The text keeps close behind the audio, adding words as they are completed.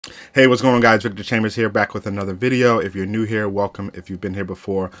Hey, what's going on, guys? Victor Chambers here, back with another video. If you're new here, welcome. If you've been here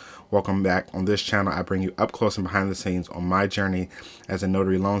before, welcome back. On this channel, I bring you up close and behind the scenes on my journey as a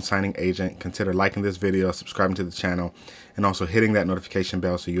notary loan signing agent. Consider liking this video, subscribing to the channel, and also hitting that notification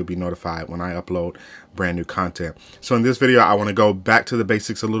bell so you'll be notified when I upload brand new content. So in this video, I want to go back to the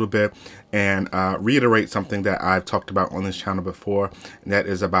basics a little bit and reiterate something that I've talked about on this channel before, and that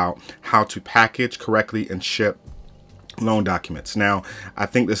is about how to package correctly and ship loan documents. Now, I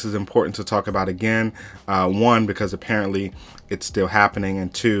think this is important to talk about again. One, because apparently it's still happening,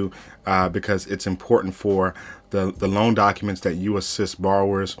 and two, because it's important for the loan documents that you assist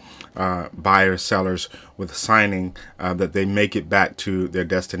borrowers, buyers, sellers with signing, that they make it back to their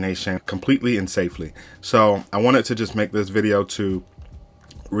destination completely and safely. So I wanted to just make this video to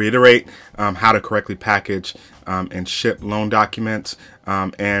reiterate how to correctly package and ship loan documents.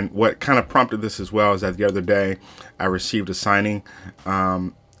 And what kind of prompted this as well is that the other day I received a signing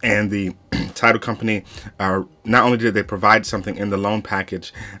and the title company, not only did they provide something in the loan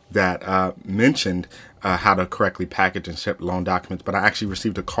package that mentioned how to correctly package and ship loan documents, but I actually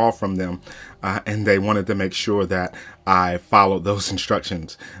received a call from them and they wanted to make sure that I followed those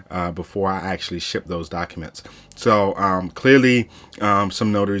instructions before I actually ship those documents. So clearly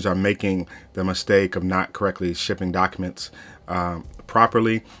some notaries are making the mistake of not correctly shipping documents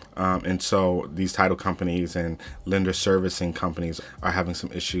properly, and so these title companies and lender servicing companies are having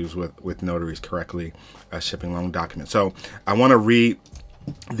some issues with notaries correctly shipping loan documents. So I want to read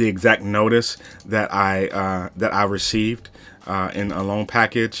the exact notice that I received in a loan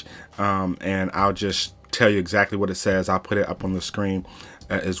package, and I'll just tell you exactly what it says. I'll put it up on the screen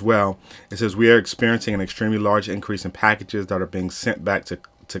as well. It says, "We are experiencing an extremely large increase in packages that are being sent back to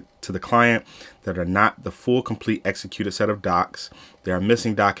the client that are not the full, complete, executed set of docs. There are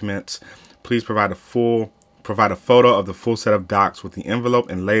missing documents. Please provide a photo of the full set of docs with the envelope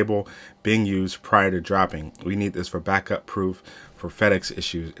and label being used prior to dropping. We need this for backup proof for FedEx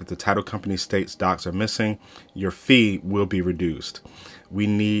issues. If the title company states docs are missing, your fee will be reduced. We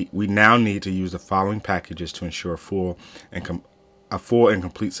now need to use the following packages to ensure a full and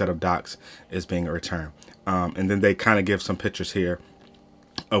complete set of docs is being returned." And then they kind of give some pictures here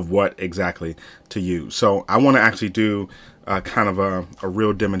of what exactly to use. So I want to actually do kind of a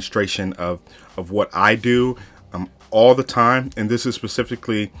real demonstration of what I do all the time, and this is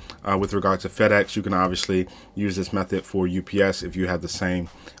specifically with regards to FedEx. You can obviously use this method for UPS if you have the same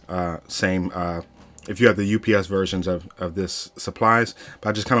if you have the UPS versions of this supplies. But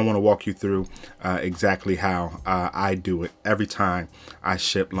I just kind of want to walk you through exactly how I do it every time I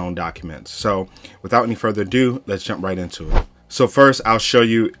ship loan documents. So without any further ado, let's jump right into it. So first, I'll show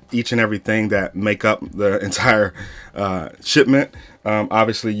you each and everything that make up the entire shipment.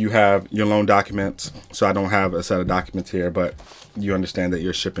 Obviously, you have your loan documents. So I don't have a set of documents here, but you understand that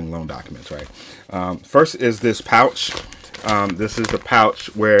you're shipping loan documents, right? First is this pouch. This is the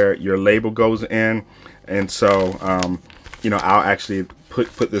pouch where your label goes in. And so, you know, I'll actually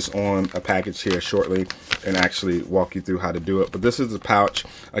put this on a package here shortly and actually walk you through how to do it. But this is the pouch.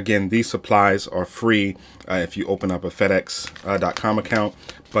 Again, these supplies are free if you open up a FedEx.com account,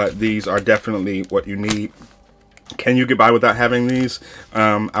 but these are definitely what you need. Can you get by without having these?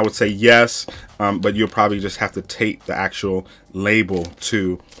 I would say yes, but you'll probably just have to tape the actual label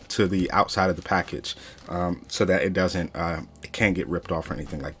to the outside of the package so that it doesn't, it can't get ripped off or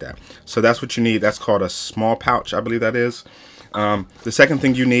anything like that. So that's what you need. That's called a small pouch, I believe that is. The second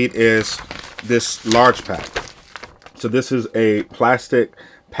thing you need is this large pack. So this is a plastic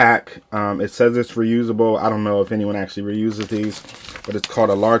pack. It says it's reusable. I don't know if anyone actually reuses these, but it's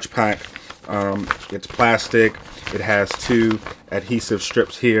called a large pack. It's plastic. It has two adhesive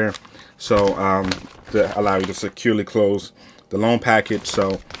strips here, so to allow you to securely close the loan package.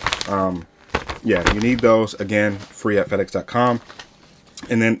 So yeah, you need those. Again, free at FedEx.com.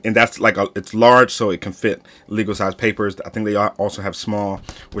 And that's like it's large, so it can fit legal size papers. I think they also have small,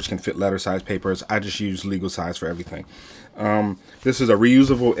 which can fit letter size papers. I just use legal size for everything. This is a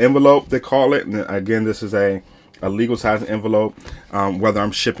reusable envelope, they call it. And again, this is a legal size envelope. Whether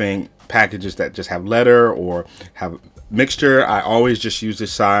I'm shipping packages that just have letter or have mixture, I always just use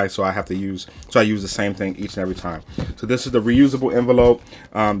this size. So I use the same thing each and every time. So this is the reusable envelope.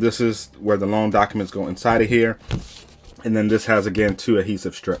 This is where the loan documents go inside of here. And then this has, again, two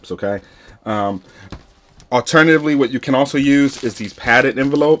adhesive strips, okay? Alternatively, what you can also use is these padded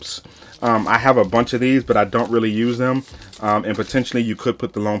envelopes. I have a bunch of these, but I don't really use them. And potentially you could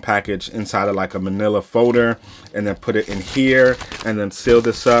put the loan package inside of like a manila folder and then put it in here and then seal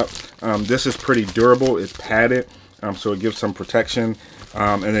this up. This is pretty durable. It's padded, so it gives some protection.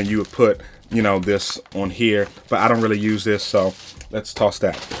 And then you would put you know, this on here, but I don't really use this, so let's toss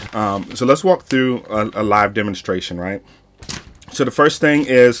that. So let's walk through a live demonstration, right? So the first thing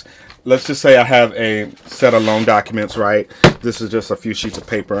is, let's just say I have a set of loan documents, right? This is just a few sheets of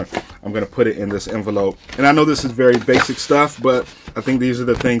paper. I'm going to put it in this envelope. And I know this is very basic stuff, but I think these are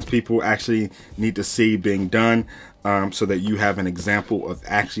the things people actually need to see being done, so that you have an example of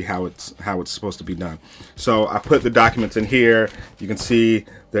actually how it's supposed to be done. So I put the documents in here. You can see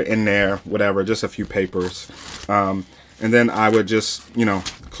they're in there, whatever, just a few papers. And then I would just, you know,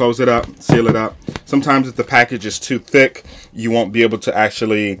 close it up, seal it up. Sometimes if the package is too thick, you won't be able to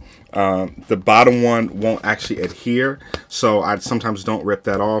actually, the bottom one won't actually adhere. So I sometimes don't rip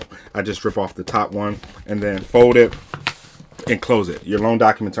that off. I just rip off the top one and then fold it and close it. Your loan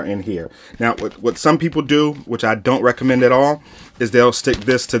documents are in here. Now, what some people do, which I don't recommend at all, is they'll stick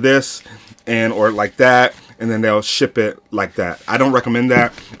this to this or like that, and then they'll ship it like that. I don't recommend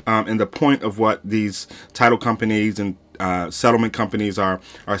that. And the point of what these title companies and settlement companies are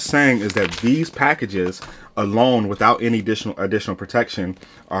saying is that these packages alone, without any additional protection,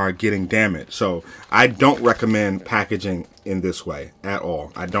 are getting damaged. So I don't recommend packaging in this way at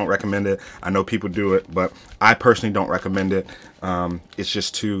all. I don't recommend it. I know people do it, but I personally don't recommend it. It's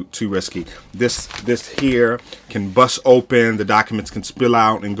just too risky. This here can bust open. The documents can spill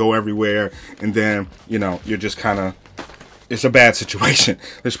out and go everywhere, and then, you know, you're just kind of, it's a bad situation.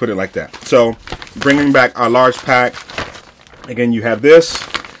 Let's put it like that. So bringing back our large pack, again, you have this,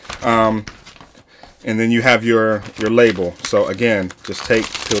 and then you have your label. So again, just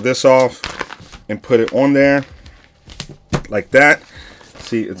peel this off and put it on there like that.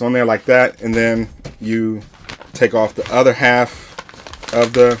 See, it's on there like that, and then you take off the other half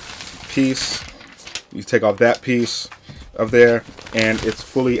of the piece. You take off that piece of there, and it's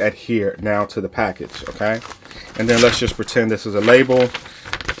fully adhered now to the package, okay? And then let's just pretend this is a label.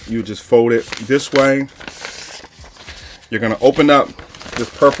 You just fold it this way. You're going to open up this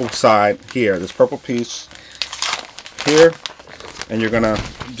purple side here, this purple piece here, and you're going to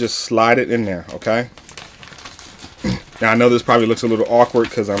just slide it in there, okay? Now, I know this probably looks a little awkward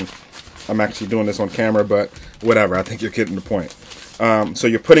because I'm actually doing this on camera, but whatever. I think you're getting the point. So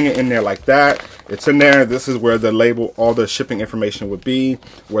you're putting it in there like that. It's in there. This is where the label, all the shipping information would be,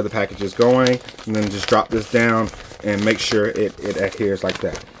 where the package is going, and then just drop this down and make sure it adheres like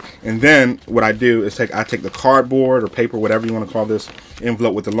that. And then what I do is I take the cardboard or paper, whatever you want to call this,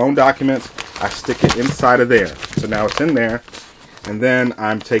 envelope with the loan documents. I stick it inside of there. So now it's in there. And then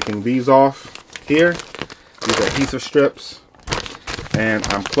I'm taking these off here. These are adhesive strips. And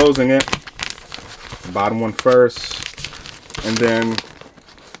I'm closing it. The bottom one first. And then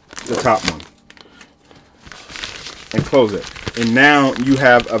the top one. And close it. And now you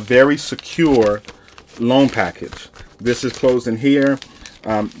have a very secure loan package. This is closed in here.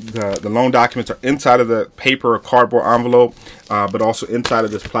 The loan documents are inside of the paper or cardboard envelope, but also inside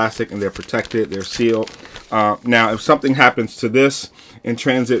of this plastic, and they're protected, they're sealed. Now, if something happens to this in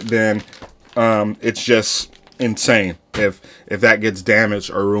transit, then it's just insane if that gets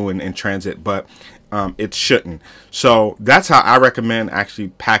damaged or ruined in transit, but it shouldn't. So that's how I recommend actually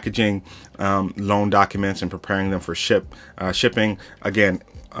packaging loan documents and preparing them for shipping. Again,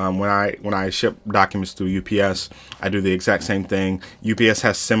 when I ship documents through UPS, I do the exact same thing. UPS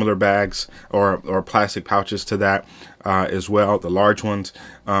has similar bags or plastic pouches to that as well, the large ones.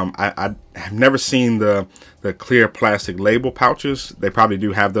 I have never seen the clear plastic label pouches. They probably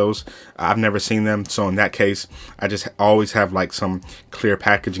do have those. I've never seen them. So in that case, I just always have like some clear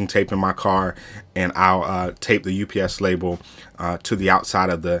packaging tape in my car, and I'll tape the UPS label to the outside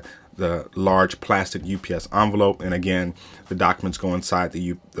of the large plastic UPS envelope, and again, the documents go inside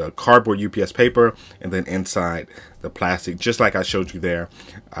the cardboard UPS paper, and then inside the plastic, just like I showed you there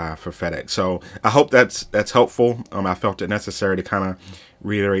for FedEx. So I hope that's helpful. I felt it necessary to kind of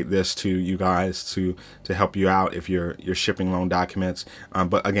reiterate this to you guys to help you out if you're shipping loan documents.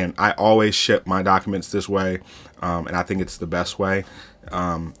 But again, I always ship my documents this way, and I think it's the best way.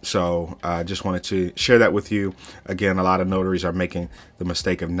 So I just wanted to share that with you. Again, a lot of notaries are making the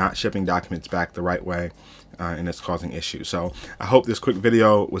mistake of not shipping documents back the right way, and it's causing issues. So I hope this quick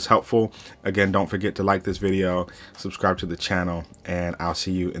video was helpful. Again, don't forget to like this video, subscribe to the channel, and I'll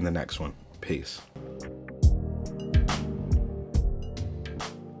see you in the next one. Peace.